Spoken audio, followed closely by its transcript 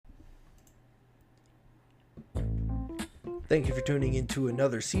Thank you for tuning into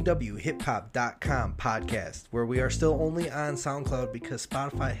another CWHipHop.com podcast, where we are still only on SoundCloud because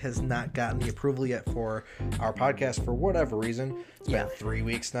Spotify has not gotten the approval yet for our podcast for whatever reason. It's been 3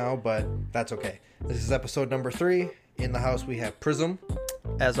 weeks now, but that's okay. This is episode number 3. In the house, we have Prism.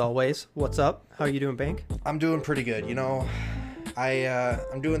 As always, what's up? How are you doing, Bank? I'm doing pretty good. You know,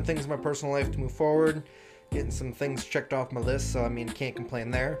 I'm doing things in my personal life to move forward, getting some things checked off my list, so, I mean, can't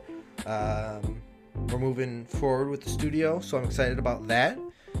complain there. We're moving forward with the studio, so I'm excited about that.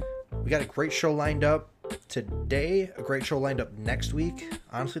 We got a great show lined up today, a great show lined up next week.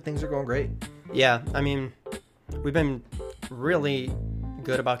 Honestly, things are going great. Yeah, I mean, we've been really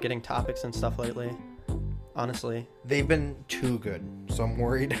good about getting topics and stuff lately, honestly. They've been too good, so I'm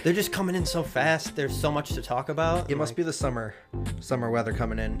worried. They're just coming in so fast. There's so much to talk about. It must be the summer weather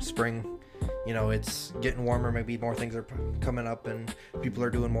coming in, spring. You know, it's getting warmer, maybe more things are coming up and people are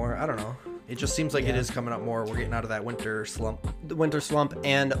doing more. I don't know. It just seems like it is coming up more. We're getting out of that winter slump. The winter slump,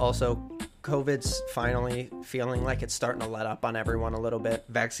 and also COVID's finally feeling like it's starting to let up on everyone a little bit.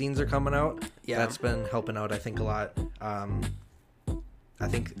 Vaccines are coming out. Yeah. That's been helping out, I think, a lot. I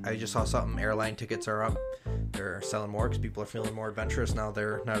think I just saw something. Airline tickets are up. They're selling more because people are feeling more adventurous now.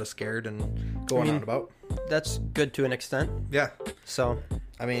 They're not as scared and going on about. That's good to an extent. Yeah. So,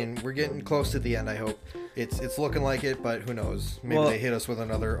 I mean, we're getting close to the end, I hope. It's looking like it, but who knows? Maybe they hit us with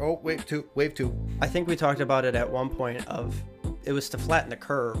another, wave two. I think we talked about it at one point of it was to flatten the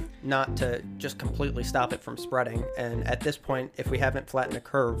curve, not to just completely stop it from spreading. And at this point, if we haven't flattened the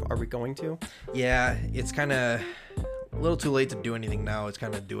curve, are we going to? Yeah, it's kind of a little too late to do anything now. It's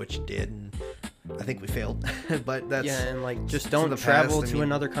kind of do what you did, and I think we failed. But that's... Yeah, and like just don't travel to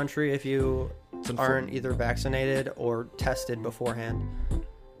another country if you aren't either vaccinated or tested beforehand.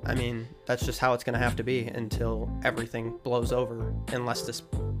 I mean, that's just how it's going to have to be until everything blows over, unless this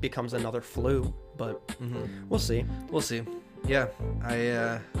becomes another flu. But we'll see. We'll see. Yeah,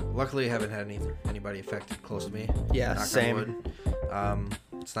 I luckily haven't had anybody affected close to me. Yeah, same.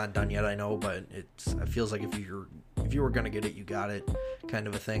 It's not done yet, I know, but it feels like if you were gonna get it, you got it, kind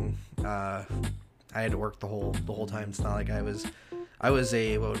of a thing. I had to work the whole time. It's not like I was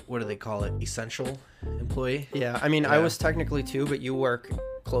a what do they call it? Essential employee. Yeah, I mean, I was technically too, but you work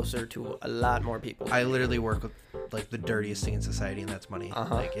closer to a lot more people. I literally work with like the dirtiest thing in society, and that's money.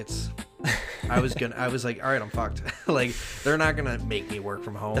 Like it's. I was like, all right, I'm fucked. Like they're not gonna make me work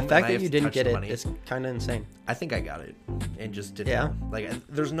from home. The fact that you didn't get it is kind of insane. I think I got it and just didn't. Yeah. Like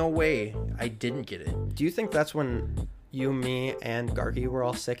there's no way I didn't get it. Do you think that's when you, me, and Gargi were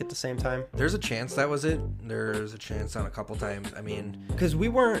all sick at the same time? There's a chance that was it. There's a chance on a couple times. I mean, because we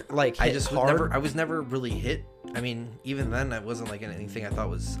weren't like hit hard. I was never really hit. I mean, even then, that wasn't like anything I thought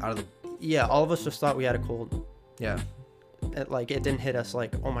was out of the. Yeah, all of us just thought we had a cold. Yeah. It didn't hit us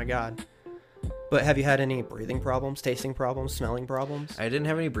like, oh my god. But have you had any breathing problems, tasting problems, smelling problems? I didn't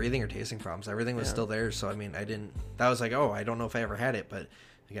have any breathing or tasting problems. Everything was still there. So, I mean, I didn't. That was like, I don't know if I ever had it. But,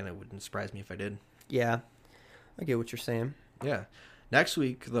 again, it wouldn't surprise me if I did. Yeah. I get what you're saying. Yeah. Next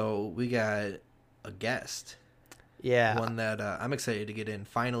week, though, we got a guest. Yeah. One that I'm excited to get in.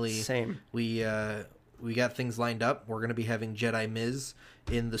 Finally. Same. We got things lined up. We're going to be having Jedi Miz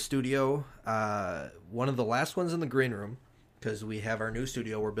in the studio. One of the last ones in the green room, because we have our new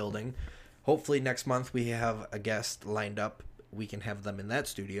studio we're building. Hopefully next month we have a guest lined up. We can have them in that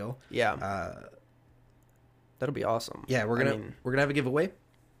studio. Yeah. That'll be awesome. Yeah, we're gonna have a giveaway.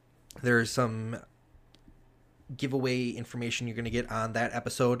 There's some giveaway information you're gonna get on that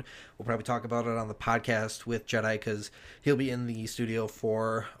episode. We'll probably talk about it on the podcast with Jedi because he'll be in the studio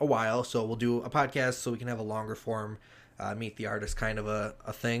for a while. So we'll do a podcast so we can have a longer form meet the artist kind of a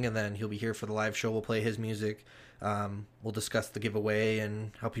thing, and then he'll be here for the live show. We'll play his music. We'll discuss the giveaway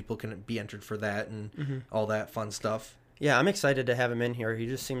and how people can be entered for that and all that fun stuff. Yeah, I'm excited to have him in here. He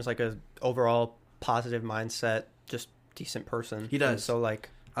just seems like a overall positive mindset, just decent person. He does. And so like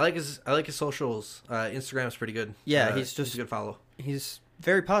I like his socials. Instagram's pretty good. Yeah, he's a good follow. He's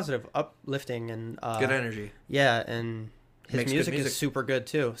very positive, uplifting, and good energy. Yeah, and his music is super good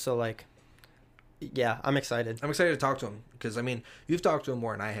too. So like, yeah, I'm excited. I'm excited to talk to him because I mean, you've talked to him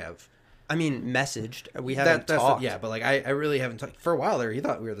more than I have. I mean, messaged. We haven't talked. Yeah, but like I really haven't talked. For a while there, he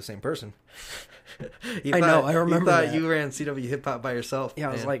thought we were the same person. I know. I remember. He thought you ran CW Hip Hop by yourself. Yeah,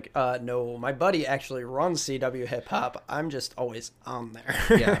 I was like, no, my buddy actually runs CW Hip Hop. I'm just always on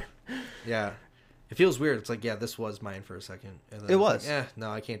there. Yeah. It feels weird. It's like, yeah, this was mine for a second. And then it was. Like,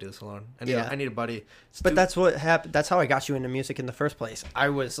 no, I can't do this alone. I need a buddy. But that's what happened. That's how I got you into music in the first place. I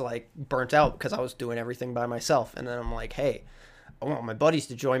was like burnt out because I was doing everything by myself, and then I'm like, hey, I want my buddies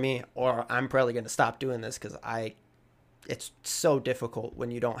to join me, or I'm probably going to stop doing this because it's so difficult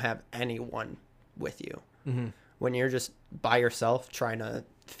when you don't have anyone with you. when you're just by yourself trying to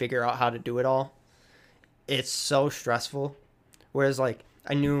figure out how to do it all, it's so stressful. Whereas like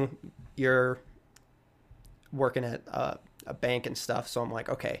I knew you're working at a bank and stuff, so I'm like,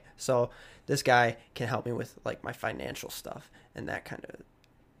 okay, so this guy can help me with like my financial stuff and that kind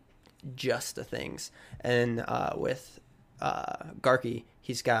of just the things. And with Garky,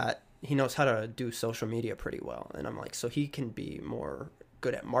 he knows how to do social media pretty well, and I'm like, so he can be more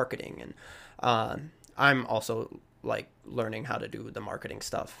good at marketing. And I'm also like learning how to do the marketing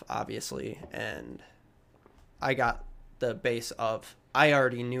stuff, obviously, and I got the base of I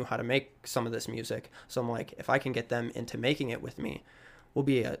already knew how to make some of this music, so I'm like, if I can get them into making it with me, we'll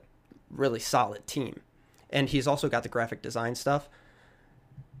be a really solid team. And he's also got the graphic design stuff,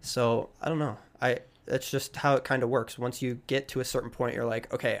 so I don't know, that's just how it kind of works. Once you get to a certain point, you're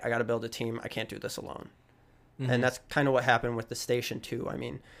like, okay, I got to build a team. I can't do this alone. Mm-hmm. And that's kind of what happened with the station too. I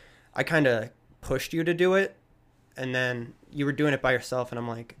mean, I kind of pushed you to do it, and then you were doing it by yourself, and I'm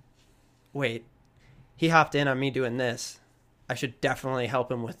like, wait, he hopped in on me doing this. I should definitely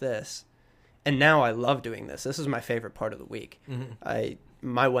help him with this. And now I love doing this. This is my favorite part of the week. Mm-hmm.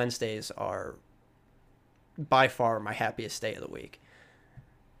 My Wednesdays are by far my happiest day of the week.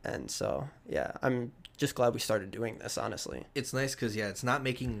 And so, yeah, I'm just glad we started doing this, honestly. It's nice because, yeah, it's not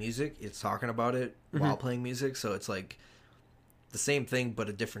making music. It's talking about it while playing music. So it's like the same thing, but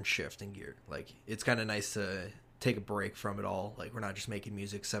a different shift in gear. Like, it's kind of nice to take a break from it all. Like, we're not just making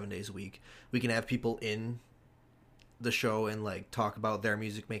music 7 days a week. We can have people in the show and, like, talk about their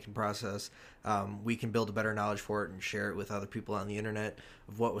music making process. We can build a better knowledge for it and share it with other people on the internet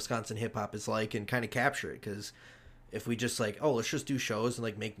of what Wisconsin hip-hop is like and kind of capture it. Because if we just like, oh, let's just do shows and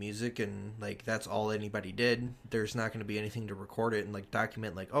like make music and like that's all anybody did, there's not going to be anything to record it and like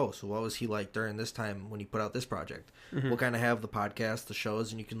document like, oh, so what was he like during this time when he put out this project? Mm-hmm. We'll kind of have the podcast, the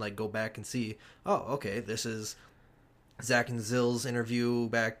shows, and you can like go back and see, oh, okay, this is Zach and Zill's interview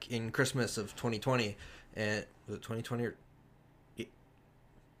back in Christmas of 2020. And was it 2020 or...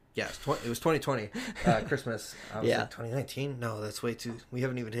 Yeah, it was 2020, Christmas. I was like, 2019? No, that's way too... We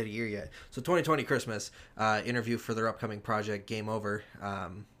haven't even hit a year yet. So 2020 Christmas, interview for their upcoming project, Game Over.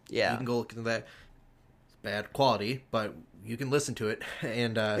 You can go look into that. It's bad quality, but you can listen to it.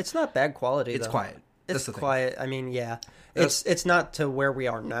 And it's not bad quality, It's though. Quiet. It's quiet. I mean, yeah. It's not to where we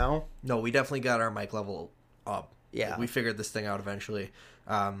are now. No, we definitely got our mic level up. Yeah. Like, we figured this thing out eventually.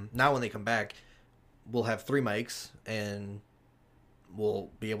 Now when they come back, we'll have 3 mics, and we'll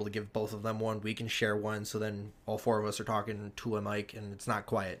be able to give both of them one. We can share one, so then all 4 of us are talking to a mic, and it's not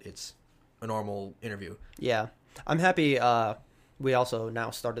quiet. It's a normal interview. Yeah. I'm happy we also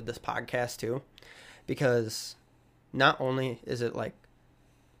now started this podcast, too, because not only is it, like,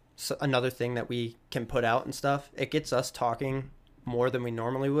 another thing that we can put out and stuff, it gets us talking more than we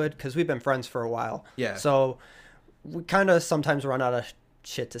normally would, because we've been friends for a while. Yeah. So we kind of sometimes run out of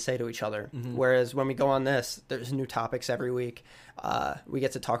shit to say to each other. Mm-hmm. Whereas when we go on this, there's new topics every week. We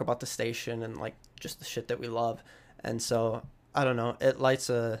get to talk about the station and like just the shit that we love. And so I don't know, it lights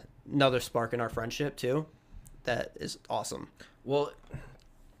another spark in our friendship too. That is awesome. Well,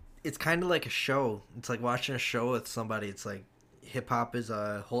 it's kind of like a show. It's like watching a show with somebody. It's like hip hop is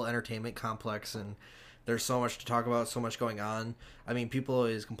a whole entertainment complex, and there's so much to talk about, so much going on. I mean, people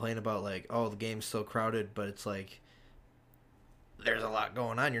always complain about like, oh, the game's so crowded, but it's like there's a lot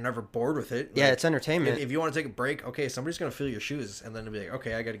going on. You're never bored with it. Yeah, like, it's entertainment. If you want to take a break, okay, somebody's going to fill your shoes, and then it'll be like,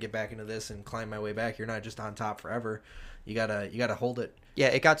 okay, I got to get back into this and climb my way back. You're not just on top forever. You gotta hold it. Yeah,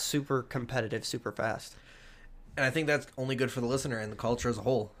 it got super competitive super fast. And I think that's only good for the listener and the culture as a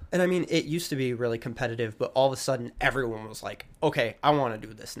whole. And I mean, it used to be really competitive, but all of a sudden everyone was like, okay, I want to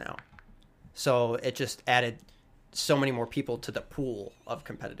do this now. So it just added so many more people to the pool of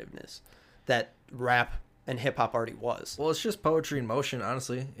competitiveness that rap and hip-hop already was. Well, it's just poetry in motion,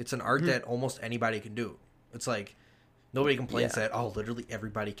 honestly. It's an art that almost anybody can do. It's like, nobody complains that, oh, literally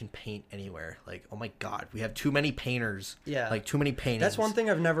everybody can paint anywhere. Like, oh my God, we have too many painters. Yeah. Like, too many paintings. That's one thing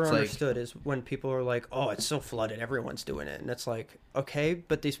I've never understood is when people are like, oh, it's so flooded, everyone's doing it. And it's like, okay,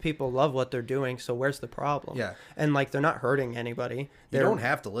 but these people love what they're doing, so where's the problem? Yeah. And, like, they're not hurting anybody. You don't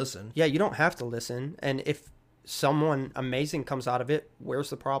have to listen. Yeah, you don't have to listen. And if someone amazing comes out of it, where's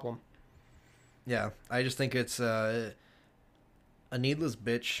the problem? Yeah, I just think it's a needless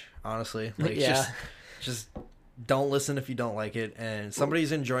bitch, honestly. Like, yeah. Just don't listen if you don't like it. And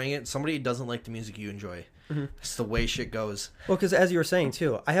somebody's enjoying it. Somebody doesn't like the music you enjoy. Mm-hmm. It's the way shit goes. Well, because as you were saying,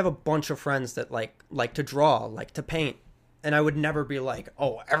 too, I have a bunch of friends that like to draw, like to paint. And I would never be like,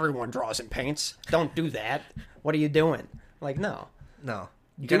 oh, everyone draws and paints. Don't do that. What are you doing? Like, no.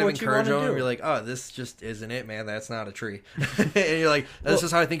 You kind of encourage them and you're like, oh, this just isn't it, man. That's not a tree. And you're like, this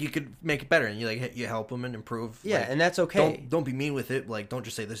is how I think you could make it better. And you help them and improve. Yeah, and that's okay. Don't be mean with it. Like, don't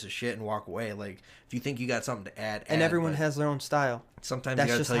just say this is shit and walk away. Like, if you think you got something to add, and everyone has their own style. Sometimes you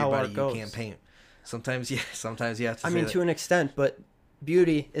got to tell your buddy you can't paint. Sometimes you have to. I mean, to an extent, but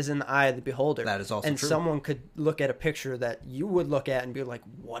beauty is in the eye of the beholder. That is also true. And someone could look at a picture that you would look at and be like,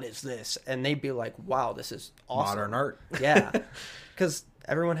 what is this? And they'd be like, wow, this is awesome. Modern art. Yeah. Because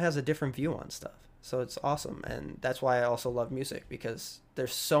everyone has a different view on stuff. So it's awesome. And that's why I also love music, because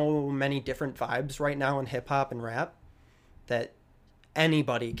there's so many different vibes right now in hip-hop and rap that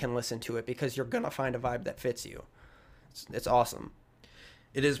anybody can listen to it, because you're going to find a vibe that fits you. It's awesome.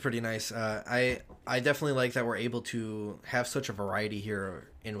 It is pretty nice. I definitely like that we're able to have such a variety here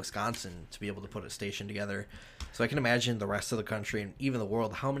in Wisconsin to be able to put a station together. So I can imagine the rest of the country and even the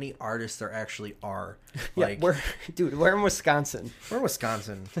world, how many artists there actually are. Like, we're in Wisconsin. We're in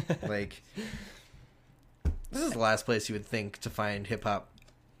Wisconsin. Like, this is the last place you would think to find hip hop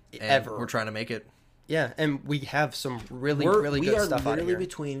ever. We're trying to make it. Yeah, and we have some really good stuff out here. We are literally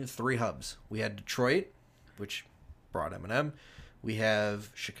between three hubs. We had Detroit, which brought Eminem. We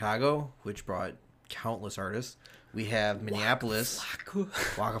have Chicago, which brought countless artists. We have Minneapolis,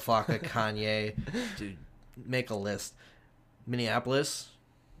 Waka Flocka, Kanye. Dude, make a list. Minneapolis,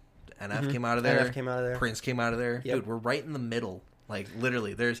 NF came out of there. NF came out of there. Prince came out of there. Yep. Dude, we're right in the middle. Like,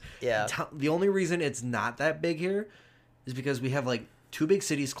 literally, there's... Yeah. The only reason it's not that big here is because we have, like, two big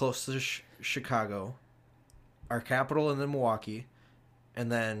cities close to Chicago, our capital, and then Milwaukee,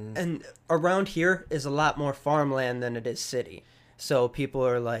 and then... And around here is a lot more farmland than it is city. So people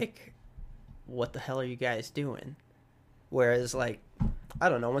are like, what the hell are you guys doing? Whereas, like, I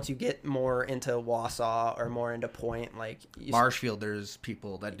don't know, once you get more into Wausau or more into Point, like... Marshfield, there's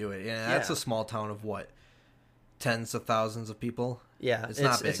people that do it. Yeah, that's a small town of what? Tens of thousands of people? Yeah, it's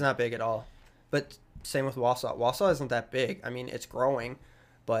not big. It's not big at all. But same with Wausau. Wausau isn't that big. I mean, it's growing,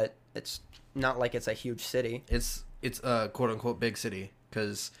 but it's not like it's a huge city. It's a quote-unquote big city,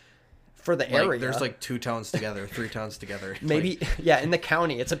 because... For the area. There's like 2 towns together, 3 towns together. Maybe, in the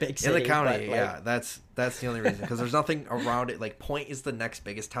county, it's a big city. In the county, that's the only reason. Because there's nothing around it. Like, Point is the next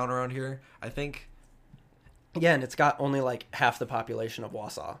biggest town around here, I think. Yeah, and it's got only like half the population of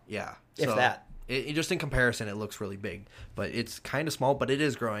Wausau. Yeah. If that. Just in comparison, it looks really big. But it's kind of small, but it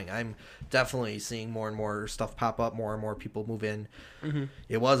is growing. I'm definitely seeing more and more stuff pop up, more and more people move in. Mm-hmm.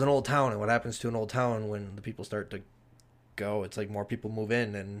 It was an old town, and what happens to an old town when the people start to go, it's like more people move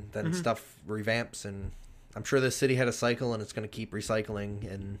in, and then stuff revamps, and I'm sure this city had a cycle, and it's going to keep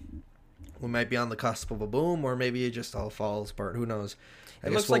recycling, and we might be on the cusp of a boom, or maybe it just all falls apart. Who knows?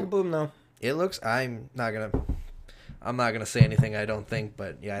 It looks like a boom, though. It looks. I'm not gonna say anything. I don't think,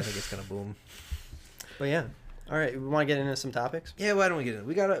 but yeah, I think it's gonna boom. But yeah, all right. We want to get into some topics. Yeah, why don't we get in?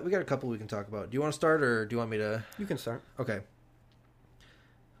 We got a couple we can talk about. Do you want to start, or do you want me to? You can start. Okay.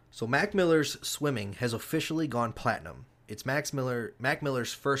 So Mac Miller's Swimming has officially gone platinum. It's Mac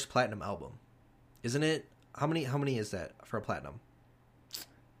Miller's first platinum album, isn't it? How many is that for a platinum?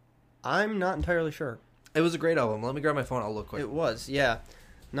 I'm not entirely sure. It was a great album. Let me grab my phone. I'll look quick. It was, yeah.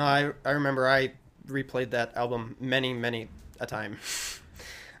 No, I remember I replayed that album many a time.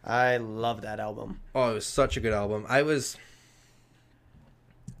 I love that album. Oh, it was such a good album.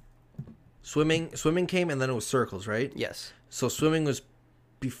 Swimming came, and then it was Circles, right? Yes. So Swimming was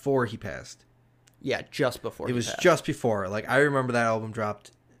before he passed. Yeah, just before he passed. Just before. Like, I remember that album dropped.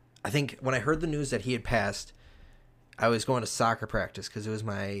 I think when I heard the news that he had passed, I was going to soccer practice because it was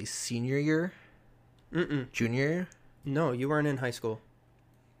my senior year. Junior year? No, you weren't in high school.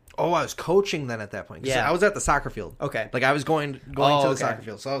 Oh, I was coaching then at that point. Yeah. I was at the soccer field. Okay. Like, I was going to the soccer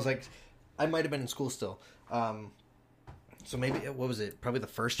field. So I was like, I might have been in school still. So maybe, what was it? Probably the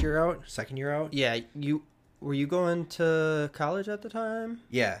first year out? Second year out? Yeah, Were you going to college at the time?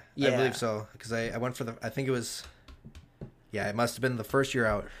 Yeah. I believe so. Because I went for I think it was, it must have been the first year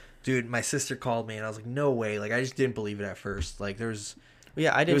out. Dude, my sister called me, and I was like, no way. Like, I just didn't believe it at first. Like, there's...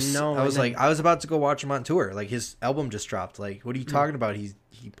 Yeah, I didn't know. I was like, I was about to go watch him on tour. Like, his album just dropped. Like, what are you talking about? He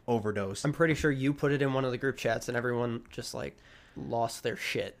overdosed. I'm pretty sure you put it in one of the group chats, and everyone just, like, lost their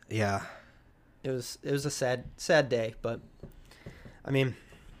shit. Yeah. It was a sad day, but, I mean,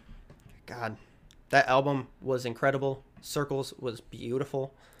 God... That album was incredible. Circles was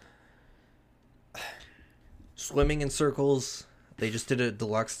beautiful. Swimming in Circles, they just did a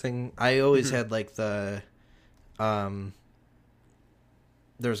deluxe thing. I always had like the, there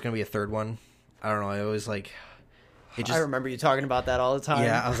was gonna be a third one. I don't know. I always like. I remember you talking about that all the time.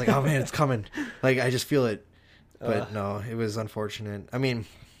 Yeah, I was like, oh man, it's coming. Like, I just feel it. But no, it was unfortunate. I mean,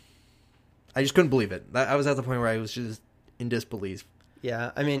 I just couldn't believe it. I was at the point where I was just in disbelief.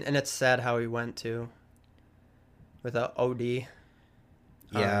 Yeah, I mean, and it's sad how he went to with a OD.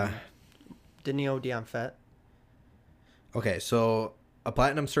 Yeah. Didn't he OD on Fett? Okay, so a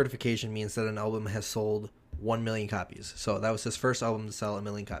platinum certification means that an album has sold 1 million copies. So that was his first album to sell 1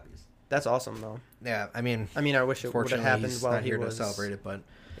 million copies. That's awesome, though. Yeah, I mean, I wish it would have happened while not he here was to celebrate it, but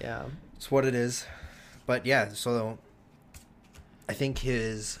yeah, it's what it is. But yeah, so I think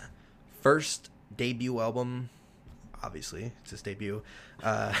his first debut album, obviously it's his debut,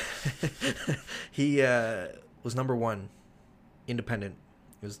 he was number 1 independent.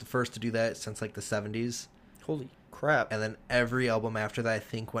 He was the first to do that since like the 70s. Holy crap. And then every album after that I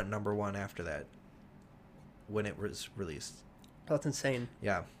think went number 1 after that when it was released. That's insane.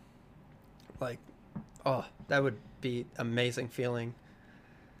 Yeah. Like, oh, that would be amazing feeling.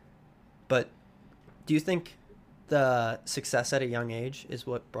 But do you think the success at a young age is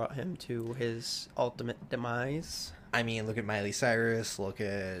what brought him to his ultimate demise? I mean, look at Miley Cyrus, look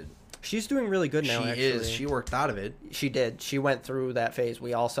at... She's doing really good now, actually. She is. She worked out of it. She did. She went through that phase.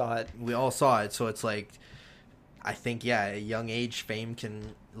 We all saw it. So it's like, I think, yeah, a young age fame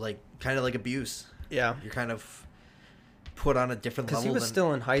can, like, kind of like abuse. Yeah. You're kind of put on a different level. Because he was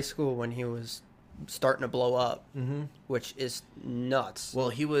still in high school when he was starting to blow up, which is nuts. Well,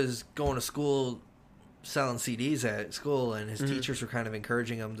 he was going to school selling CDs at school, and his teachers were kind of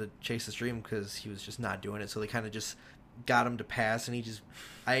encouraging him to chase his dream because he was just not doing it. So they kind of just got him to pass, and he just,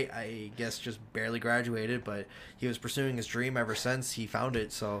 I guess, just barely graduated, but he was pursuing his dream ever since he found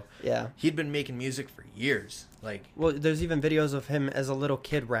it. So yeah, he'd been making music for years. Like, well, there's even videos of him as a little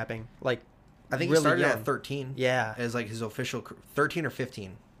kid rapping. Like, I think really he started young. at 13. Yeah, as like his official 13 or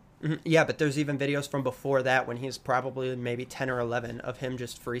 15. Yeah, but there's even videos from before that when he's probably maybe 10 or 11 of him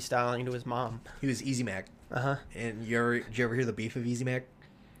just freestyling to his mom. He was Easy Mac. Uh-huh. And did you ever hear the beef of Easy Mac?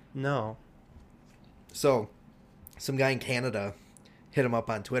 No. So, some guy in Canada hit him up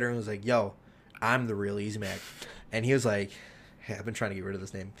on Twitter and was like, yo, I'm the real Easy Mac. And he was like, hey, I've been trying to get rid of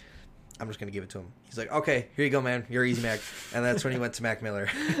this name. I'm just going to give it to him. He's like, okay, here you go, man. You're Easy Mac. And that's when he went to Mac Miller.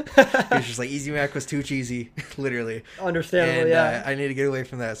 He was just like, Easy Mac was too cheesy, literally. Understandable, and, yeah. I need to get away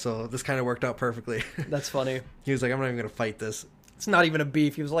from that, so this kind of worked out perfectly. That's funny. He was like, I'm not even going to fight this. It's not even a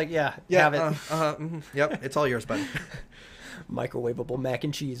beef. He was like, yeah, have it. Yep, it's all yours, bud. Microwavable mac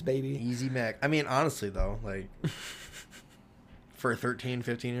and cheese, baby. Easy Mac. I mean, honestly, though, like, for a 13,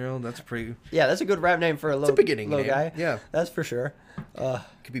 15-year-old, that's pretty... Yeah, that's a good rap name for a little guy. Yeah. That's for sure.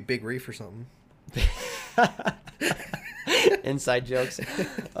 Could be Big Reef or something. Inside jokes.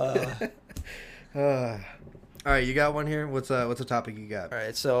 All right, you got one here? What's a topic you got? All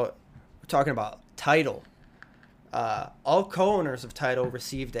right, so we're talking about Tidal. All co-owners of Tidal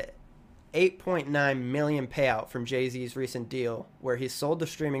received a $8.9 million payout from Jay-Z's recent deal, where he sold the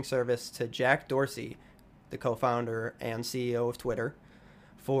streaming service to Jack Dorsey, the co-founder and CEO of Twitter,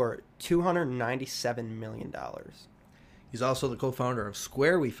 for $297 million. He's also the co-founder of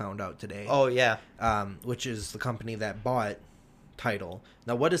Square, we found out today. Oh, yeah. Which is the company that bought Tidal.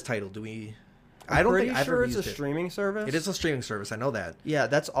 Now, what is Tidal? I don't think I've ever used it. It's a streaming service. It is a streaming service. I know that. Yeah,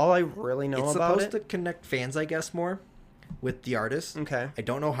 that's all I really know about it. It's supposed to connect fans, I guess, more with the artists. Okay. I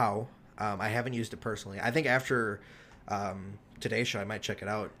don't know how. I haven't used it personally. I think after today's show, I might check it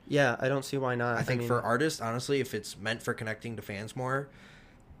out. Yeah, I don't see why not. I mean, for artists, honestly, if it's meant for connecting to fans more,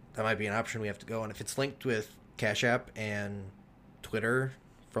 that might be an option we have to go. And if it's linked with Cash App and Twitter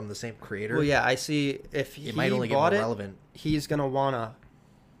from the same creator... Well, yeah, I see. If he might only bought get more relevant. He's going to want to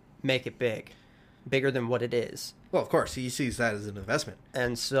make it bigger than what it is. Well, of course, he sees that as an investment.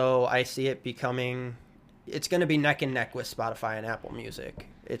 And so I see it becoming... It's going to be neck and neck with Spotify and Apple Music.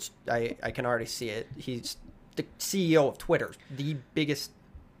 I can already see it. He's the CEO of Twitter, the biggest...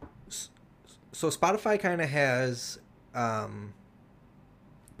 So Spotify kind of has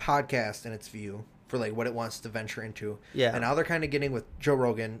podcast in its view for like what it wants to venture into. Yeah. And now they're kind of getting with Joe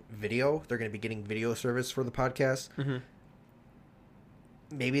Rogan video. They're going to be getting video service for the podcast. Mm-hmm.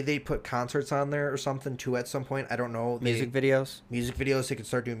 Maybe they put concerts on there or something too at some point. I don't know. Music videos. They could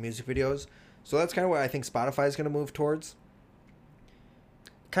start doing music videos. So that's kind of what I think Spotify is going to move towards.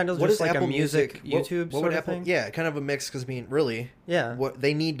 Kind of just like Apple a music YouTube what sort of thing? Yeah, kind of a mix because, I mean, really, yeah,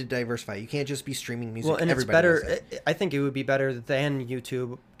 they need to diversify. You can't just be streaming music. Well, and everybody it's better. I think it would be better than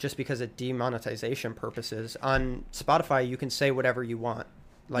YouTube just because of demonetization purposes. On Spotify, you can say whatever you want.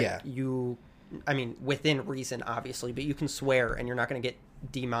 Like I mean, within reason, obviously, but you can swear and you're not going to get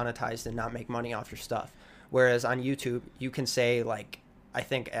demonetized and not make money off your stuff. Whereas on YouTube, you can say, like, I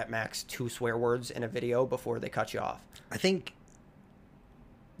think at max 2 swear words in a video before they cut you off. I think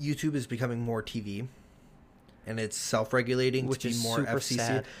YouTube is becoming more TV. and it's self-regulating which to be is more super FCC.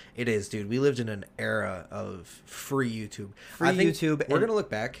 sad. It is, dude. We lived in an era of free YouTube. YouTube. We're gonna look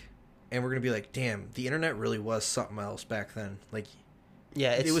back, and we're gonna be like, "Damn, the internet really was something else back then." Like,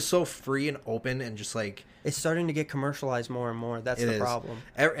 yeah, it was so free and open, and just like it's starting to get commercialized more and more. That's the problem.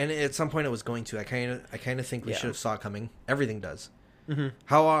 And at some point, it was going to. I kind of think we should have saw it coming. Everything does. Mm-hmm.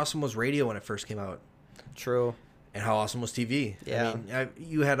 How awesome was radio when it first came out? True. And how awesome was TV? Yeah. I mean,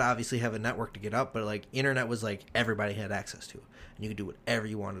 you had to obviously have a network to get up, but like internet was like everybody had access to, and you could do whatever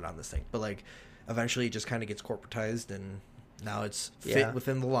you wanted on this thing. But like eventually, it just kind of gets corporatized, and now it's fit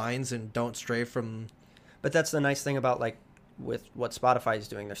within the lines and don't stray from. But that's the nice thing about like with what Spotify is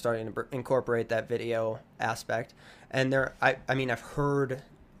doing. They're starting to incorporate that video aspect, and I mean, I've heard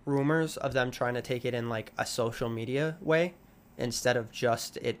rumors of them trying to take it in like a social media way. Instead of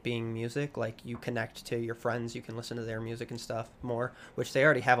just it being music, like you connect to your friends, you can listen to their music and stuff more, which they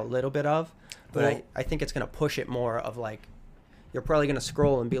already have a little bit of. But well, I think it's going to push it more of like, you're probably going to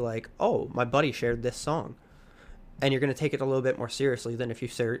scroll and be like, oh, my buddy shared this song. And you're going to take it a little bit more seriously than if you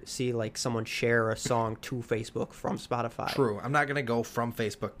see like someone share a song to Facebook from Spotify. True. I'm not going to go from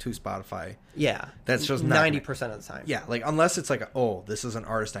Facebook to Spotify. Yeah. That's just 90% of the time. Yeah. Like unless it's like, oh, this is an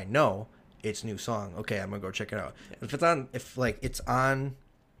artist I know. It's new song. Okay, I'm gonna go check it out. Yeah. If it's on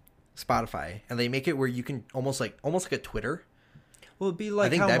Spotify and they make it where you can almost like a Twitter. Well, it'd be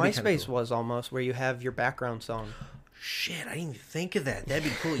like how MySpace was almost, where you have your background song. Shit, I didn't even think of that. That'd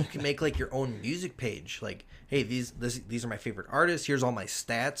be cool. You can make like your own music page. Like, hey, these are my favorite artists. Here's all my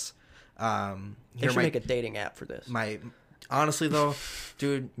stats. They should make a dating app for this. Honestly though,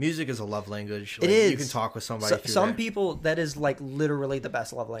 dude, music is a love language. Like, it is. You can talk with somebody. Some people, that is like literally the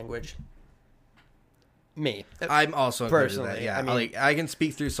best love language. Me, I'm also personally. That. Yeah, I mean, I can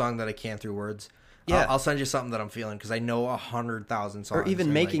speak through song that I can through words. Yeah, I'll send you something that I'm feeling because I know 100,000 songs. Or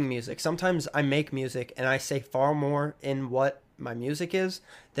even making music. Sometimes I make music and I say far more in what my music is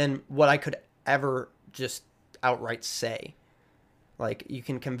than what I could ever just outright say. Like, you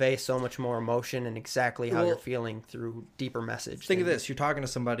can convey so much more emotion and exactly how you're feeling through deeper message. Think of this: you're talking to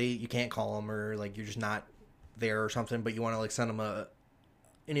somebody, you can't call them, or like you're just not there or something, but you want to like send them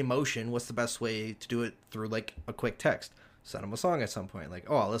an emotion. What's the best way to do it? Through like a quick text. Send them a song at some point. Like,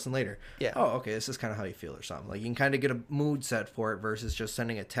 oh, I'll listen later. Yeah. Oh, okay, this is kind of how you feel or something. Like, you can kind of get a mood set for it versus just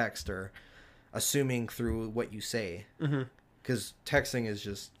sending a text or assuming through what you say. Because texting is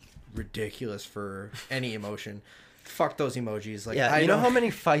just ridiculous for any emotion. Fuck those emojis. Like, yeah, you know how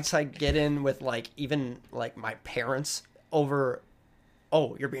many fights I get in with like even like my parents over,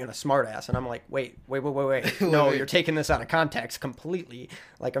 oh, you're being a smartass, and I'm like, wait. No, you're taking this out of context completely.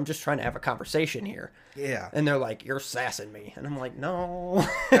 Like, I'm just trying to have a conversation here. Yeah. And they're like, you're sassing me, and I'm like, no.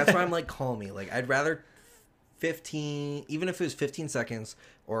 That's why I'm like, call me. Like, I'd rather 15, even if it was 15 seconds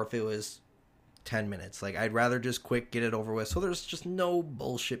or if it was 10 minutes. Like, I'd rather just quick get it over with, so there's just no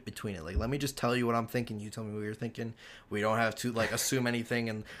bullshit between it. Like, let me just tell you what I'm thinking, you tell me what you're thinking. We don't have to like assume anything,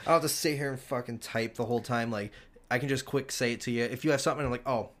 and I don't have to sit here and fucking type the whole time. Like, I can just quick say it to you. If you have something, I'm like,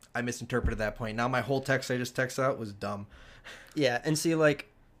 oh, I misinterpreted that point. Now my whole text I just texted out was dumb. Yeah, and see, like,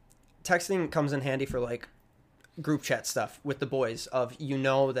 texting comes in handy for like group chat stuff with the boys of, you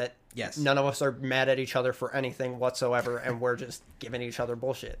know, that none of us are mad at each other for anything whatsoever, and we're just giving each other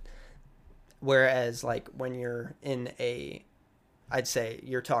bullshit. Whereas, like, when you're in I'd say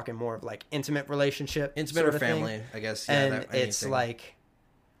you're talking more of, like, intimate relationship. Intimate or family, thing. I guess. Yeah, and it's, like,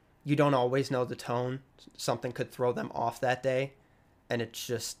 you don't always know the tone. Something could throw them off that day, and it's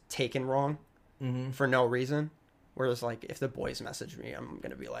just taken wrong for no reason. Whereas, like, if the boys message me, I'm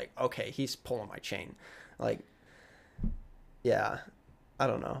going to be like, okay, he's pulling my chain. Like, yeah. I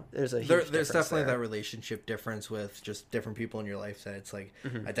don't know. There's there's definitely that relationship difference with just different people in your life that it's like,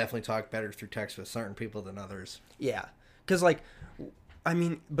 I definitely talk better through text with certain people than others. Yeah. Because, like, I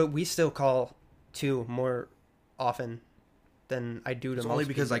mean, but we still call, too, more often than I do to most only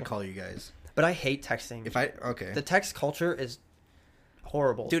because people. I call you guys. But I hate texting. The text culture is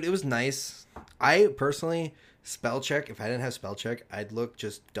horrible. Dude, it was nice. I personally, spell check, if I didn't have spell check, I'd look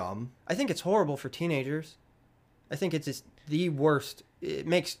just dumb. I think it's horrible for teenagers. I think it's just the worst. It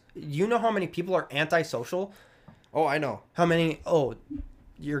makes, you know how many people are antisocial? Oh, I know. How many,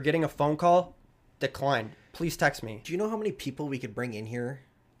 you're getting a phone call? Decline. Please text me. Do you know how many people we could bring in here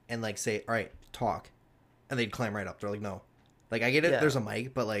and like say, all right, talk. And they'd climb right up. They're like, no. Like, I get it, there's a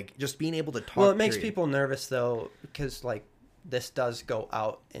mic, but like just being able to talk. Well, it makes people nervous though, because like this does go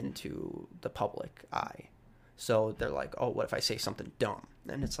out into the public eye. So they're like, oh, what if I say something dumb?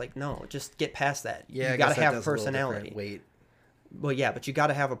 And it's like, no, just get past that. Yeah, you got to have personality. Wait. Well, yeah, but you got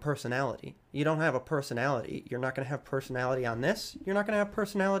to have a personality. You don't have a personality, you're not going to have personality on this. You're not going to have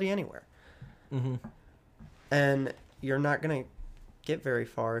personality anywhere. And you're not going to get very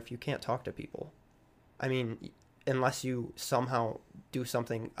far if you can't talk to people. I mean, unless you somehow do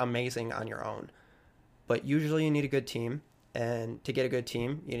something amazing on your own. But usually you need a good team. And to get a good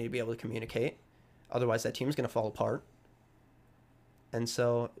team, you need to be able to communicate. Otherwise, that team's going to fall apart. And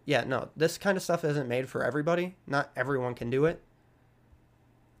so, yeah, no, this kind of stuff isn't made for everybody. Not everyone can do it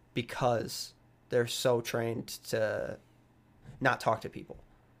because they're so trained to not talk to people.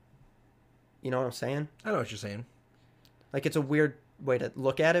 You know what I'm saying? I know what you're saying. Like, it's a weird way to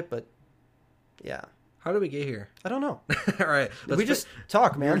look at it, but yeah. How did we get here? I don't know. All right. We just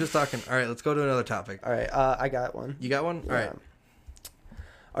talk, man. We were just talking. All right, let's go to another topic. All right, I got one. You got one? All right.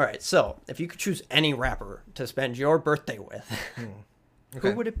 All right, so if you could choose any rapper to spend your birthday with, Okay.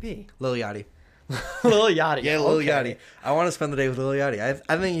 who would it be? Lil Yachty. Lil Yachty. Yeah, Lil Yachty. I want to spend the day with Lil Yachty.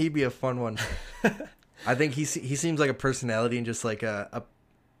 I think he'd be a fun one. I think he seems like a personality and just like a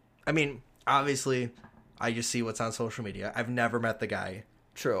I mean, obviously, I just see what's on social media. I've never met the guy.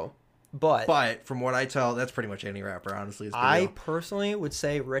 True. But from what I tell, that's pretty much any rapper, honestly. I personally would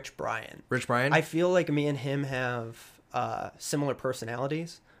say Rich Brian. Rich Brian? I feel like me and him have similar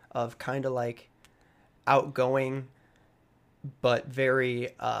personalities of kind of like outgoing but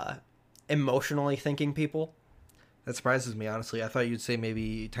very emotionally thinking people. That surprises me, honestly. I thought you'd say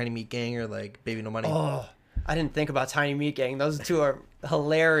maybe Tiny Meat Gang or like Baby No Money. Oh, I didn't think about Tiny Meat Gang. Those two are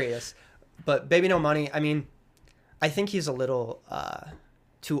hilarious. But Baby No Money, I mean, I think he's a little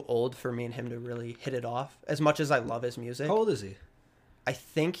too old for me and him to really hit it off. As much as I love his music. How old is he? I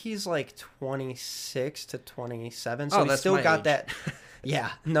think he's like 26 to 27. So he's that's still my got age. that.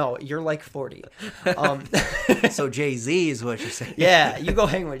 Yeah, no, you're like 40. So Jay-Z is what you're saying. Yeah, you go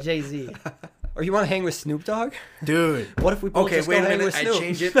hang with Jay-Z. Or you want to hang with Snoop Dogg? Dude. What if we both just go hang with Snoop? I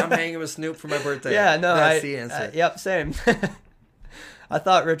change it. I'm hanging with Snoop for my birthday. Yeah, no. That's the answer. Yep, same. I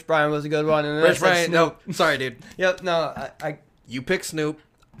thought Rich Brian was a good one. And then Rich Brian, no. Sorry, dude. Yep, no. I You pick Snoop.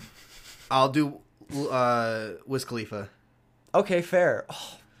 I'll do Wiz Khalifa. Okay, fair.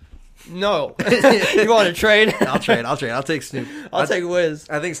 Oh, no. You want to trade? I'll trade. I'll take Snoop. I'll take Wiz.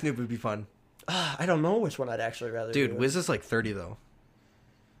 I think Snoop would be fun. I don't know which one I'd actually rather do. Dude, Wiz is like 30, though.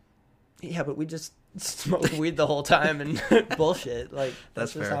 Yeah, but we just smoke weed the whole time and bullshit. Like,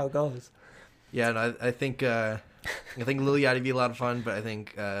 that's just fair. how it goes. Yeah, no, I think Lil Yachty would be a lot of fun, but I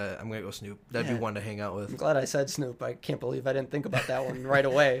think I'm going to go Snoop. That'd be one to hang out with. I'm glad I said Snoop. I can't believe I didn't think about that one right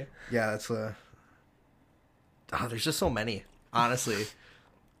away. Yeah, that's there's just so many, honestly.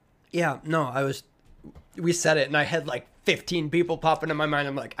 Yeah, no, we said it, and I had like 15 people popping in my mind.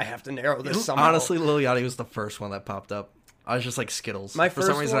 I'm like, I have to narrow this somehow. Honestly, Lil Yachty was the first one that popped up. I was just like Skittles. For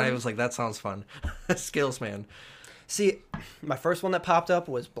some reason, I was like, that sounds fun. Skittles, man. See, my first one that popped up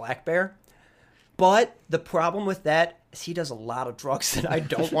was Black Bear. But the problem with that is he does a lot of drugs that I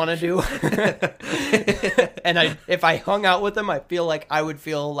don't want to do. And if I hung out with him, I would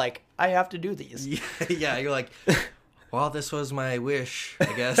feel like I have to do these. Yeah, you're like, well, this was my wish,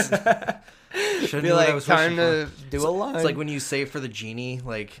 I guess. Shouldn't be like, time to do a line. It's like when you say for the genie,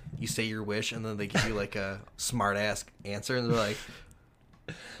 like, you say your wish, and then they give you, like, a smart-ass answer, and they're like,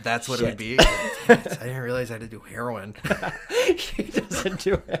 that's what it would be. I didn't realize I had to do heroin. He doesn't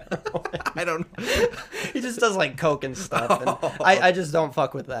do heroin. I don't know. He just does, like, coke and stuff, and I just don't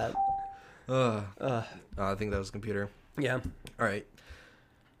fuck with that. I think that was a computer. Yeah. All right.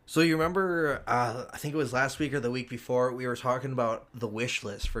 So you remember, I think it was last week or the week before, we were talking about the wish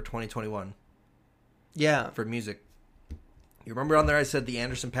list for 2021. Yeah. For music. You remember on there I said the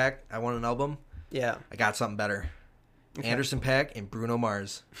Anderson .Paak, I want an album? Yeah. I got something better. Okay. Anderson .Paak and Bruno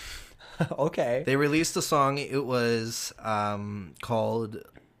Mars. Okay. They released a song. It was called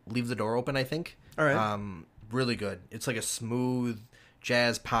Leave the Door Open, I think. All right. Really good. It's like a smooth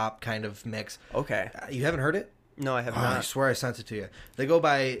jazz pop kind of mix. Okay. You haven't heard it? No, I have not. I swear I sent it to you. They go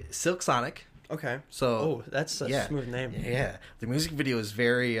by Silk Sonic. Okay. So, that's a smooth name. Yeah. The music video is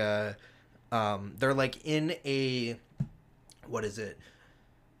very, they're like in a, what is it?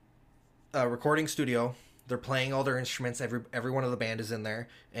 A recording studio. They're playing all their instruments. Every one of the band is in there.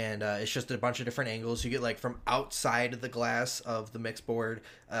 And it's just a bunch of different angles. You get like from outside the glass of the mix board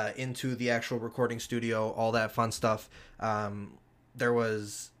into the actual recording studio, all that fun stuff. There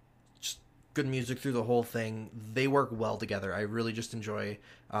was good music through the whole thing. They work well together. I really just enjoy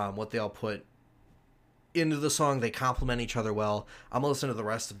what they all put into the song. They complement each other well. I'm gonna listen to the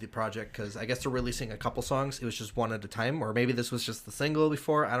rest of the project because I guess they're releasing a couple songs. It was just one at a time, or maybe this was just the single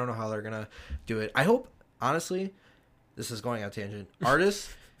before. I don't know how they're gonna do it. I hope, honestly, this is going on a tangent. Artists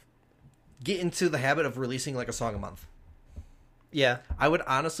get into the habit of releasing like a song a month. Yeah, I would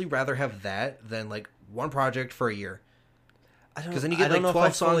honestly rather have that than like one project for a year. Because then you get like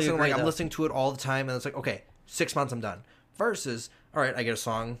 12 songs and agree, like I'm listening to it all the time and it's like, okay, 6 months, I'm done. Versus, all right, I get a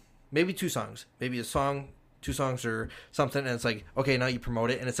song, maybe 2 songs, maybe a song, 2 songs or something, and it's like, okay, now you promote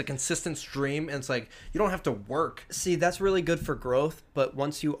it, and it's a consistent stream, and it's like, you don't have to work. See, that's really good for growth, but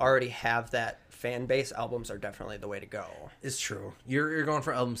once you already have that fan base, albums are definitely the way to go. It's true. You're going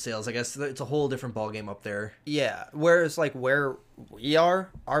for album sales. I guess it's a whole different ballgame up there. Yeah, whereas like where we are,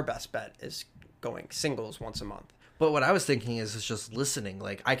 our best bet is going singles once a month. But what I was thinking is it's just listening.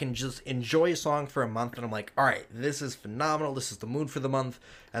 Like, I can just enjoy a song for a month, and I'm like, all right, this is phenomenal. This is the mood for the month.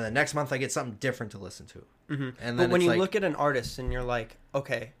 And the next month, I get something different to listen to. Mm-hmm. And then but when you like, look at an artist and you're like,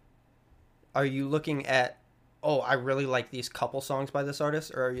 okay, are you looking at, oh, I really like these couple songs by this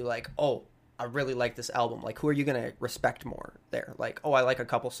artist? Or are you like, oh, I really like this album? Like, who are you going to respect more there? Like, oh, I like a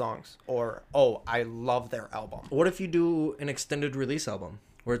couple songs. Or, oh, I love their album. What if you do an extended release album?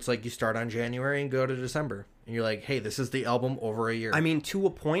 Where it's like you start on January and go to December. And you're like, hey, this is the album over a year. I mean, to a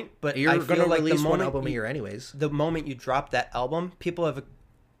point, but you're going to like release one album a year anyways. The moment you drop that album, people have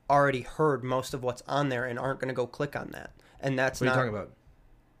already heard most of what's on there and aren't going to go click on that. And that's what are you talking about?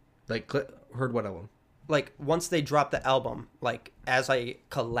 Like, heard what album? Like, once they drop the album, like, as a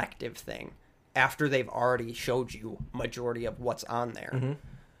collective thing, after they've already showed you majority of what's on there, mm-hmm.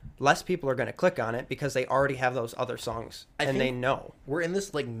 less people are going to click on it because they already have those other songs and they know. We're in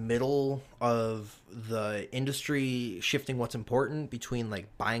this like middle of the industry shifting what's important between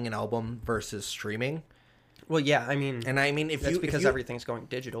like buying an album versus streaming. Well, yeah, I mean, if that's you because everything's going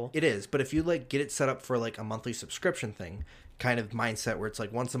digital. It is, but if you like get it set up for like a monthly subscription thing, kind of mindset where it's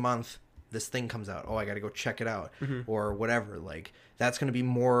like once a month this thing comes out, oh, I got to go check it out, mm-hmm. or whatever. Like, that's going to be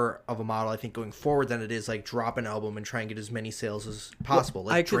more of a model, I think, going forward than it is like drop an album and try and get as many sales as possible.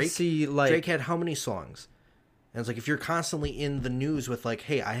 Well, like I could see like Drake had how many songs? And it's like if you're constantly in the news with like,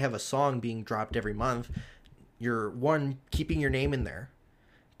 hey, I have a song being dropped every month, you're one, keeping your name in there.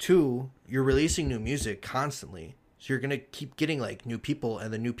 2, you're releasing new music constantly. So you're going to keep getting like new people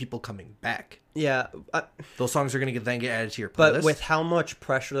and the new people coming back. Yeah. Those songs are going to then get added to your playlist. But with how much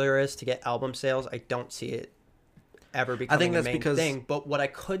pressure there is to get album sales, I don't see it ever becoming a main thing. But what I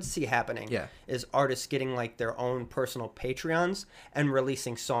could see happening is artists getting like their own personal Patreons and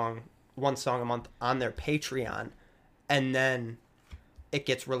releasing one song a month on their Patreon, and then it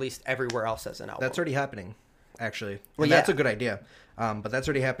gets released everywhere else as an album. That's already happening, actually. Well, that's a good idea. But that's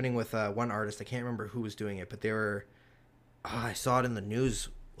already happening with one artist. I can't remember who was doing it, but they were... I saw it in the news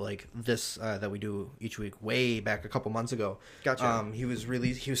like this that we do each week way back a couple months ago. Gotcha. He was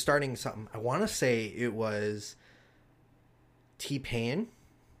starting something. I want to say it was T-Pain.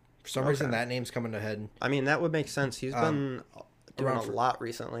 For some reason, that name's coming to head. I mean, that would make sense. He's been doing a lot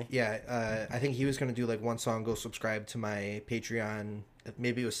recently. Yeah, I think he was going to do like one song, go subscribe to my Patreon.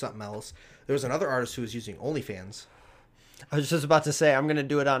 Maybe it was something else. There was another artist who was using OnlyFans. I was just about to say, I'm going to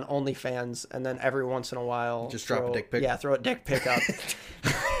do it on OnlyFans, and then every once in a while... Just drop a dick pic? Yeah, throw a dick pic up.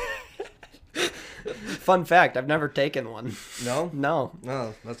 Fun fact, I've never taken one. No? No.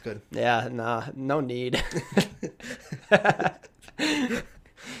 No, that's good. Yeah, nah, no need.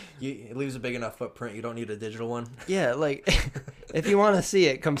 It leaves a big enough footprint, you don't need a digital one? Yeah, like, if you want to see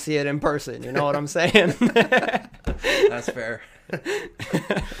it, come see it in person, you know what I'm saying? That's fair.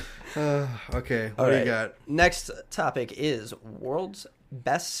 Okay, what do you got? Next topic is world's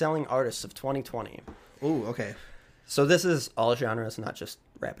best-selling artists of 2020. Ooh, okay. So this is all genres, not just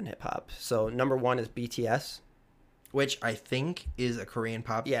rap and hip-hop. So number 1 is BTS. Which I think is a Korean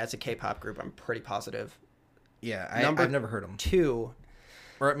pop. Yeah, it's a K-pop group, I'm pretty positive. Yeah, I've never heard them. 2.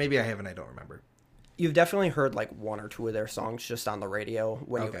 Or maybe I haven't, I don't remember. You've definitely heard like 1 or 2 of their songs just on the radio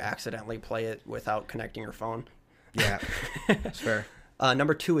when you accidentally play it without connecting your phone. Yeah, that's fair.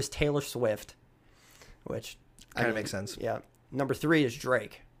 Number 2 is Taylor Swift, which kind of makes sense. Yeah. Number 3 is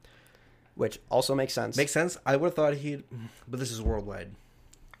Drake, which also makes sense. Makes sense. I would have thought but this is worldwide.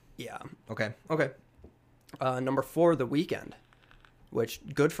 Yeah. Okay. Number 4, The Weeknd, which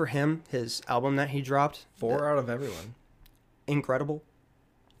good for him. His album that he dropped. 4 out of everyone. Incredible.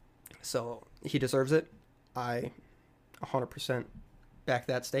 So he deserves it. I 100% back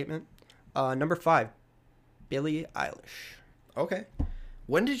that statement. Number 5, Billie Eilish. Okay.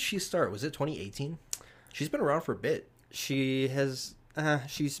 When did she start? Was it 2018? She's been around for a bit. She has.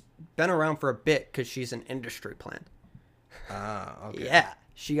 She's been around for a bit because she's an industry plant. Okay. Yeah,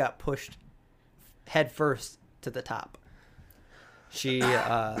 she got pushed head first to the top. She,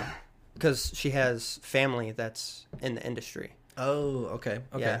 because she has family that's in the industry. Oh, okay.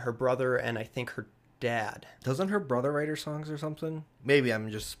 Yeah, her brother and I think her dad. Doesn't her brother write her songs or something? Maybe I'm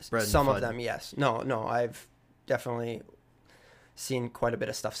just spreading some FUD. of them. Yes. No. I've definitely seen quite a bit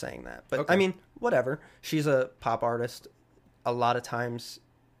of stuff saying that. But I mean, whatever. She's a pop artist. A lot of times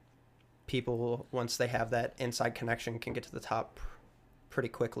people, once they have that inside connection, can get to the top pretty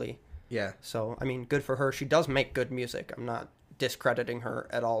quickly. Yeah. So, I mean, good for her. She does make good music. I'm not discrediting her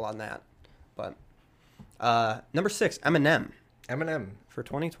at all on that. But number 6, Eminem. Eminem. For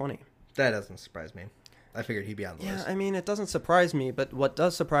 2020. That doesn't surprise me. I figured he'd be on the list. Yeah, I mean, it doesn't surprise me, but what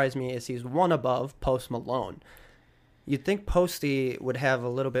does surprise me is he's one above Post Malone. You'd think Posty would have a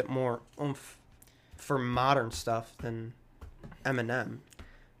little bit more oomph for modern stuff than Eminem.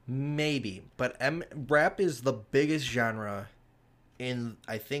 Maybe, but rap is the biggest genre in,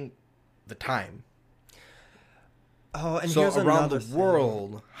 I think, the time. Oh, and so here's around another the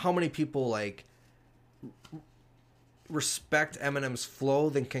world, how many people like respect Eminem's flow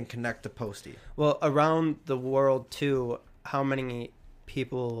than can connect to Posty? Well, around the world too, how many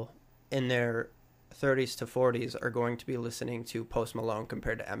people in their 30s to 40s are going to be listening to Post Malone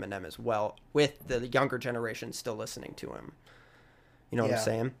compared to Eminem as well, with the younger generation still listening to him? You know what I'm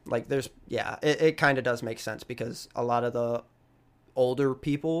saying? Like, it kind of does make sense, because a lot of the older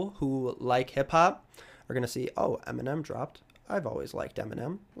people who like hip hop are going to see, oh, Eminem dropped. I've always liked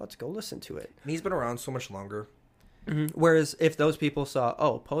Eminem. Let's go listen to it. And he's been around so much longer. Mm-hmm. Whereas if those people saw,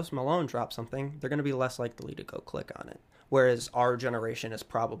 oh, Post Malone dropped something, they're going to be less likely to go click on it. Whereas our generation is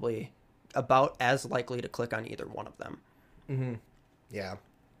probably about as likely to click on either one of them. Mm-hmm. Yeah,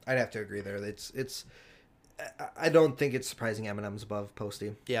 I'd have to agree there. I don't think it's surprising Eminem's above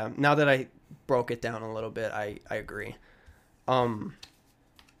Posty. Yeah, now that I broke it down a little bit, I agree. Number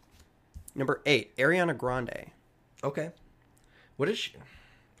 8, Ariana Grande. Okay. What is she?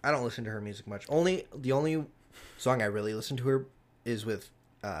 I don't listen to her music much. The only song I really listen to her is with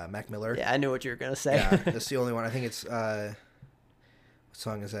Mac Miller. Yeah, I knew what you were going to say. Yeah, that's the only one. I think it's... what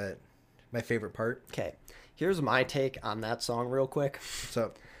song is that? My favorite part. Okay. Here's my take on that song real quick. What's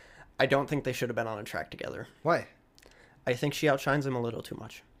up? I don't think they should have been on a track together. Why? I think she outshines him a little too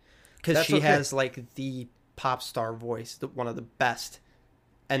much. Because she has, like, the pop star voice, one of the best.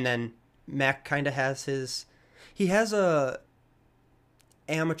 And then Mac kind of has his... He has a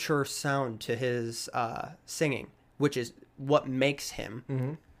amateur sound to his singing, which is what makes him.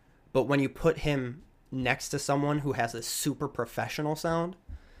 Mm-hmm. But when you put him next to someone who has a super professional sound,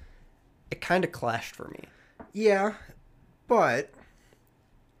 it kind of clashed for me. Yeah, but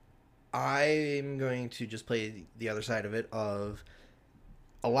I'm going to just play the other side of it of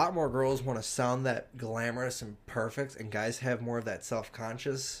a lot more girls want to sound that glamorous and perfect, and guys have more of that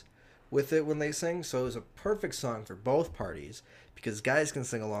self-conscious with it when they sing. So it was a perfect song for both parties, because guys can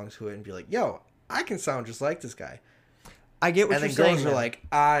sing along to it and be like, yo, I can sound just like this guy. I get what you're saying. And then girls are like,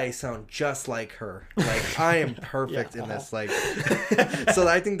 I sound just like her. Like, I am perfect in this. Like, so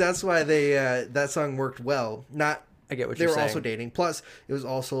I think that's why that song worked well. I get what you're saying. They were also dating. Plus, it was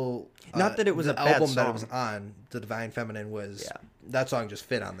also not that it was the a bad album song that it was on. The Divine Feminine was that song just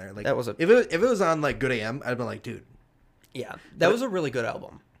fit on there. Like, that was if it was on like Good AM, I'd been like, dude. Yeah, that was a really good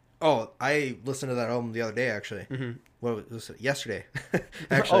album. Oh, I listened to that album the other day, actually. Mm-hmm. Well, was it yesterday?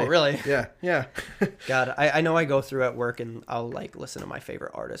 Actually. Oh, really? Yeah. God, I know I go through at work and I'll like listen to my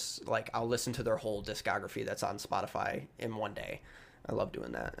favorite artists. Like, I'll listen to their whole discography that's on Spotify in one day. I love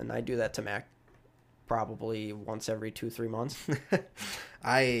doing that. And I do that to Mac probably once every 2-3 months.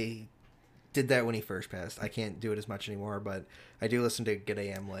 I did that when he first passed. I can't do it as much anymore, but I do listen to Good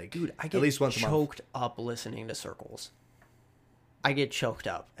AM Dude, I get at least once a month. choked up listening to Circles. I get choked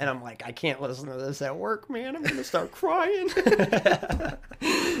up, and I'm like, I can't listen to this at work, man. I'm gonna start crying.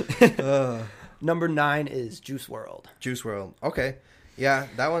 Number 9 is Juice WRLD. Juice WRLD. Okay, yeah,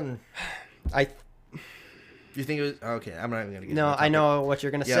 that one. You think it was okay? I'm not even gonna get. No, I know what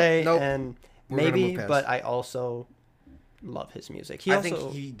you're gonna say, nope. and maybe, but I also love his music. I think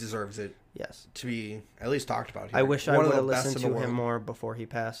he deserves it. Yes, to be at least talked about here. I wish I would have listened to him more before he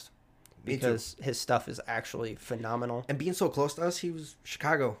passed. Because his stuff is actually phenomenal. And being so close to us, he was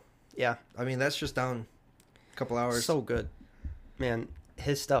Chicago. Yeah. I mean, that's just down a couple hours. So good. Man,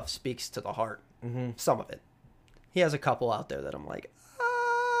 his stuff speaks to the heart. Mm-hmm. Some of it. He has a couple out there that I'm like,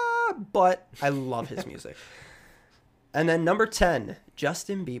 but I love his music. And then number 10,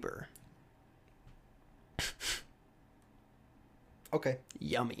 Justin Bieber. Okay.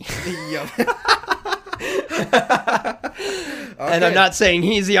 Yummy. Yummy. Okay. And I'm not saying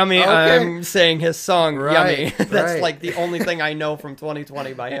he's yummy. Okay. I'm saying his song Yummy. That's like the only thing I know from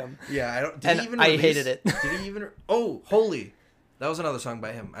 2020 by him. Yeah, I don't. I hated it. Did he even? Oh, Holy! That was another song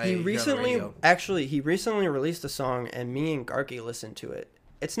by him. He recently released a song, and me and Garky listened to it.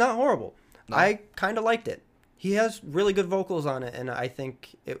 It's not horrible. No. I kind of liked it. He has really good vocals on it, and I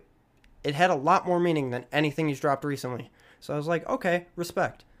think it had a lot more meaning than anything he's dropped recently. So I was like, okay,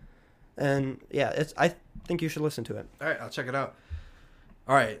 respect. And yeah, I think you should listen to it. All right, I'll check it out.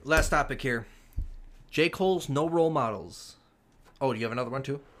 All right, last topic here. J. Cole's No Role Models. Oh, do you have another one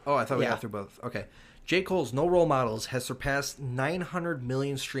too? Oh, I thought we got through both. Okay. J. Cole's No Role Models has surpassed 900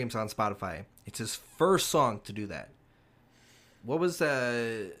 million streams on Spotify. It's his first song to do that. What was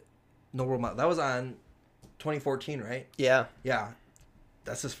No Role Models? That was on 2014, right? Yeah. Yeah.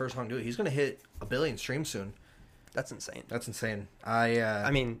 That's his first song to do it. He's going to hit 1 billion streams soon. That's insane. That's insane. I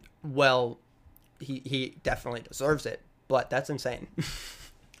mean, well, he definitely deserves it, but that's insane.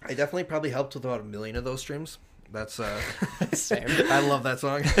 I definitely probably helped with about 1 million of those streams. That's same. I love that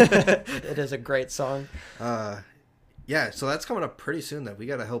song. It is a great song. Yeah, so that's coming up pretty soon. That we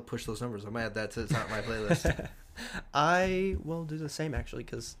got to help push those numbers. I'm gonna add that to the top of my playlist. I will do the same actually,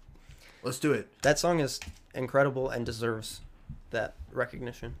 because let's do it. That song is incredible and deserves that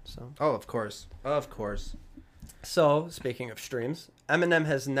recognition. So. Oh, of course, of course. So, speaking of streams, Eminem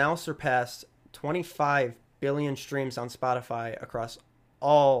has now surpassed 25 billion streams on Spotify across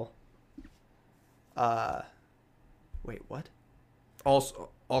all. Wait, what?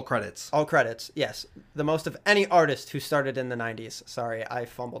 All credits. All credits, yes. The most of any artist who started in the 90s. Sorry, I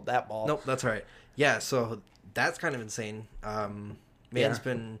fumbled that ball. Nope, that's all right. Yeah, so that's kind of insane. Man's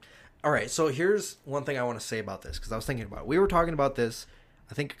been... All right, so here's one thing I want to say about this, because I was thinking about it. We were talking about this,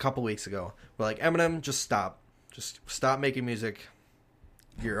 I think, a couple weeks ago. We're like, Eminem, just stop. Just stop making music.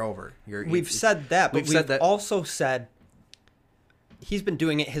 You're over. We've said that, but we've also said he's been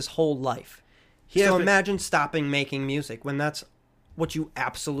doing it his whole life. So imagine stopping making music when that's what you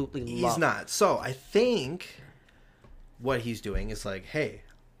absolutely love. He's not. So I think what he's doing is like, hey,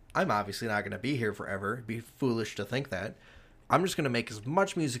 I'm obviously not going to be here forever. It'd be foolish to think that. I'm just going to make as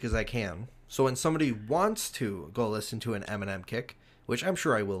much music as I can. So when somebody wants to go listen to an Eminem kick, which I'm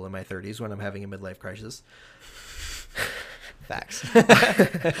sure I will in my 30s when I'm having a midlife crisis. Facts.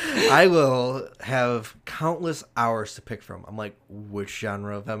 I will have countless hours to pick from. I'm like, which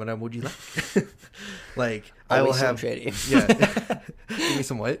genre of Eminem would you like? Like, always I will Slim have Shady. Yeah. Give me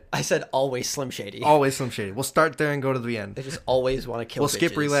some what? I said always Slim Shady. Always Slim Shady. We'll start there and go to the end. They just always want to kill. We'll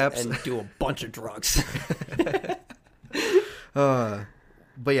skip relapse and do a bunch of drugs.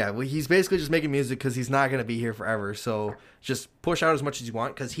 But yeah, he's basically just making music because he's not going to be here forever. So just push out as much as you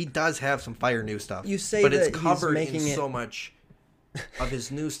want, because he does have some fire new stuff. You say but that it's covered he's making in so much of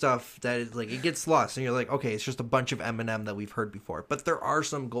his new stuff that it gets lost, and you're like, okay, it's just a bunch of Eminem that we've heard before. But there are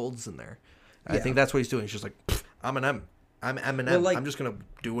some golds in there. Yeah. I think that's what he's doing. He's just like, I'm Eminem. Well, I'm just gonna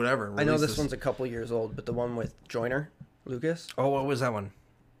do whatever. I know this one's a couple years old, but the one with Joyner Lucas. Oh, what was that one?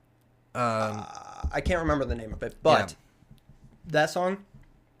 I can't remember the name of it, but that song,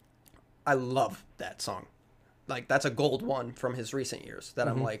 I love that song. Like, that's a gold one from his recent years that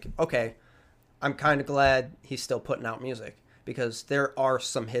I'm like, okay, I'm kind of glad he's still putting out music, because there are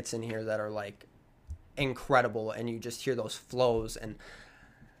some hits in here that are like incredible, and you just hear those flows, and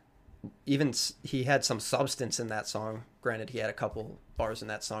even he had some substance in that song. Granted, he had a couple bars in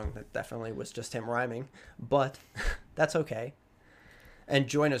that song that definitely was just him rhyming, but that's okay. And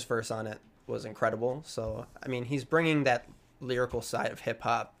Joyner's verse on it was incredible. So, I mean, he's bringing that lyrical side of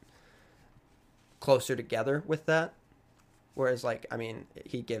hip-hop closer together with that. Whereas, like, I mean,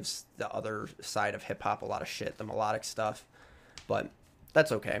 he gives the other side of hip-hop a lot of shit, the melodic stuff. But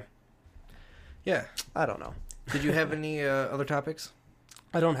that's okay. Yeah. I don't know. Did you have any other topics?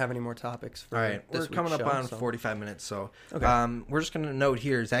 I don't have any more topics. All right. We're coming up on 45 minutes, so we're just going to note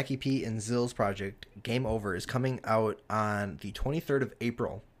here, Zachy P and Zill's project, Game Over, is coming out on the 23rd of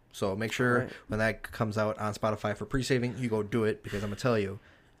April. So make sure when that comes out on Spotify for pre-saving, you go do it, because I'm going to tell you,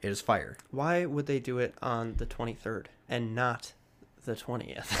 it is fire. Why would they do it on the 23rd and not the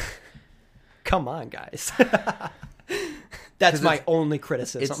 20th? Come on, guys. That's my only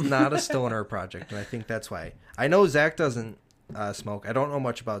criticism. It's not a stoner project, and I think that's why. I know Zach doesn't smoke. I don't know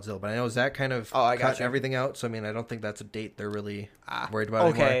much about Zill, but I know Zach kind of cut everything out. So, I mean, I don't think that's a date they're really worried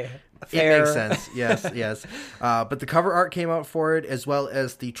about anymore. Fair. It makes sense. Yes. But the cover art came out for it, as well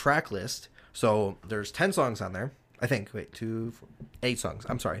as the track list. So there's 10 songs on there. I think. Wait, 8 songs.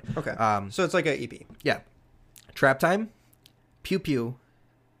 I'm sorry. Okay. So it's like an EP. Yeah. Trap Time, Pew Pew,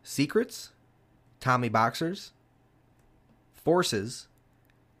 Secrets, Tommy Boxers, Forces,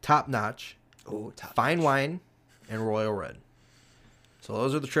 Top Notch, Fine Wine, and Royal Red. So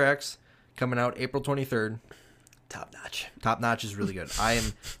those are the tracks coming out April 23rd. Top Notch. Top Notch is really good. I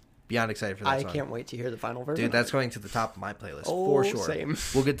am beyond excited for that song. I can't wait to hear the final version. Dude, that's going to the top of my playlist for sure. Same.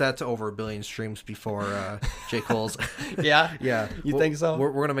 We'll get that to over 1 billion streams before J. Cole's. Yeah? Yeah. You think so?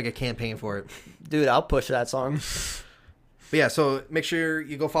 We're going to make a campaign for it. Dude, I'll push that song. But yeah, so make sure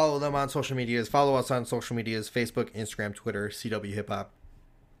you go follow them on social medias. Follow us on social medias, Facebook, Instagram, Twitter, CWHipHop.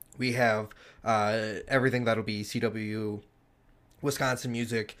 We have everything that'll be CW Wisconsin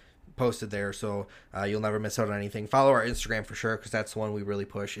music posted there, so you'll never miss out on anything. Follow our Instagram for sure, because that's the one we really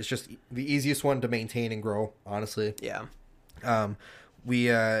push. It's just the easiest one to maintain and grow, honestly. Yeah. We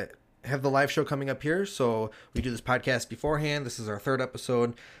have the live show coming up here, so we do this podcast beforehand. This is our 3rd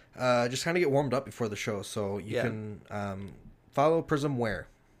episode. Just kind of get warmed up before the show, so you can follow Prism where?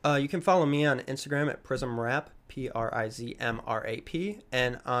 You can follow me on Instagram at PrismRap, PRIZMRAP,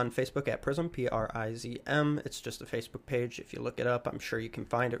 and on Facebook at Prism, PRIZM. It's just a Facebook page. If you look it up, I'm sure you can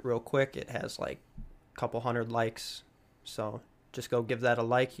find it real quick. It has like a couple hundred likes, so just go give that a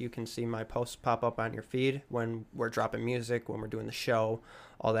like. You can see my posts pop up on your feed when we're dropping music, when we're doing the show,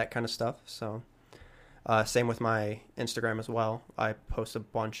 all that kind of stuff. So same with my Instagram as well. I post a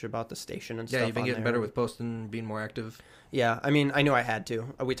bunch about the station and stuff. Yeah, you've been getting better with posting, being more active. Yeah, I mean, I knew I had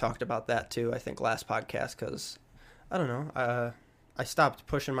to. We talked about that too, I think, last podcast, because, I don't know, I stopped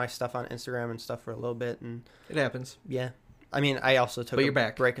pushing my stuff on Instagram and stuff for a little bit. And it happens. Yeah. I mean, I also took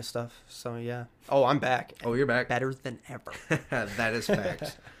a break of stuff, so yeah. Oh, I'm back. Oh, you're back. Better than ever. That is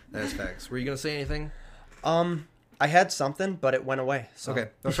facts. That is facts. Were you going to say anything? I had something, but it went away. So.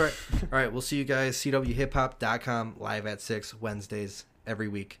 Okay, that's right. All right, we'll see you guys, CWHipHop.com, live at 6 Wednesdays every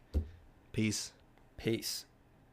week. Peace. Peace.